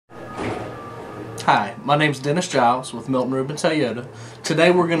Hi, my name's Dennis Giles with Milton, Ruben, Toyota. Today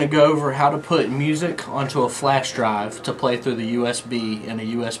we're going to go over how to put music onto a flash drive to play through the USB in a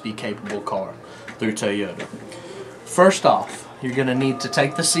USB capable car through Toyota. First off, you're going to need to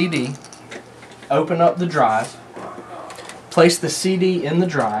take the CD, open up the drive, place the CD in the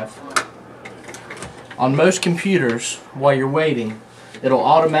drive. On most computers, while you're waiting, it'll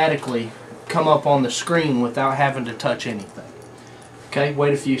automatically come up on the screen without having to touch anything. Okay,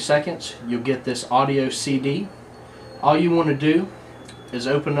 wait a few seconds, you'll get this audio CD. All you want to do is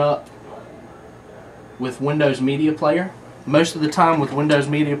open up with Windows Media Player. Most of the time with Windows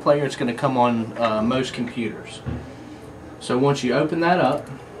Media Player it's going to come on most computers. So once you open that up,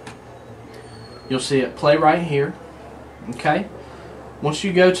 you'll see it play right here. Okay, once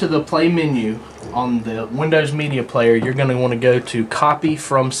you go to the play menu on the Windows Media Player, you're going to want to go to Copy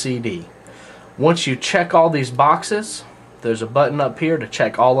from CD. Once you check all these boxes, there's a button up here to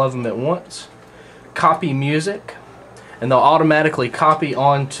check all of them at once. Copy music, and they'll automatically copy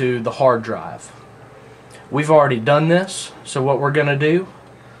onto the hard drive. We've already done this, so what we're going to do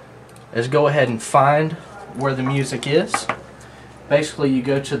is go ahead and find where the music is. Basically, you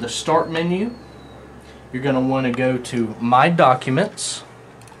go to the Start menu. You're going to want to go to My Documents.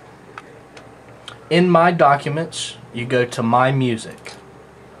 In My Documents, you go to My Music.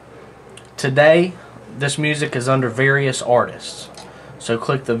 Today, this music is under various artists. So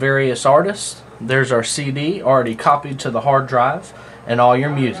click the various artists. There's our CD already copied to the hard drive and all your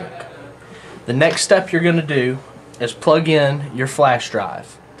music. The next step you're going to do is plug in your flash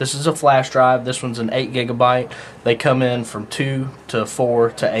drive. This is a flash drive. This one's an 8 GB. They come in from 2 to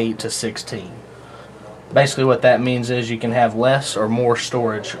 4 to 8 to 16. Basically what that means is you can have less or more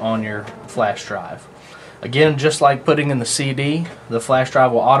storage on your flash drive. Again, just like putting in the CD, the flash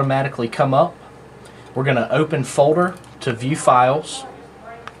drive will automatically come up. We're going to open folder to view files.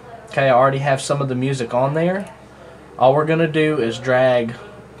 Okay, I already have some of the music on there. All we're going to do is drag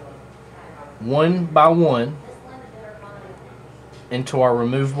one by one into our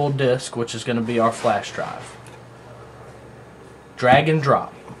removable disk, which is going to be our flash drive. Drag and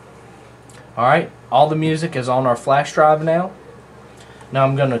drop. Alright, all the music is on our flash drive now. Now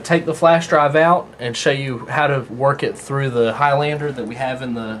I'm going to take the flash drive out and show you how to work it through the Highlander that we have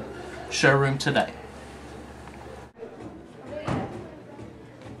in the showroom today.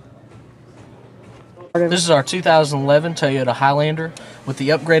 This is our 2011 Toyota Highlander with the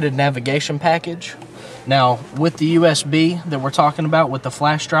upgraded navigation package. Now, with the USB that we're talking about with the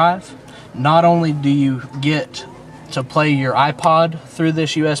flash drive, not only do you get to play your iPod through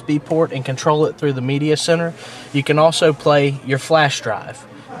this USB port and control it through the media center, you can also play your flash drive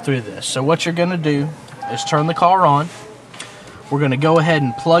through this. So what you're going to do is turn the car on. We're going to go ahead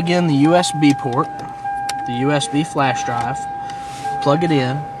and plug in the USB port, the USB flash drive, plug it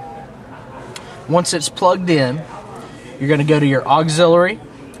in. Once it's plugged in, you're going to go to your auxiliary,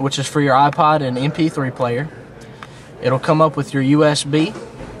 which is for your iPod and MP3 player. It'll come up with your USB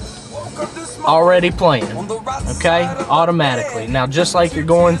already playing, okay, automatically. Now, just like you're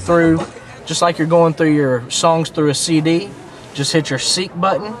going through your songs through a CD, just hit your seek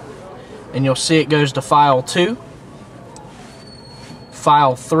button, and you'll see it goes to file 2,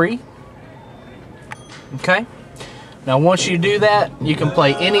 file 3. Okay. Now once you do that, you can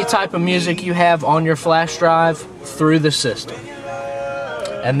play any type of music you have on your flash drive through the system.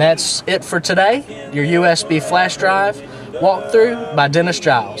 And that's it for today. Your USB flash drive walkthrough by Dennis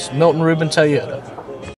Giles, Milton, Ruben, Toyota.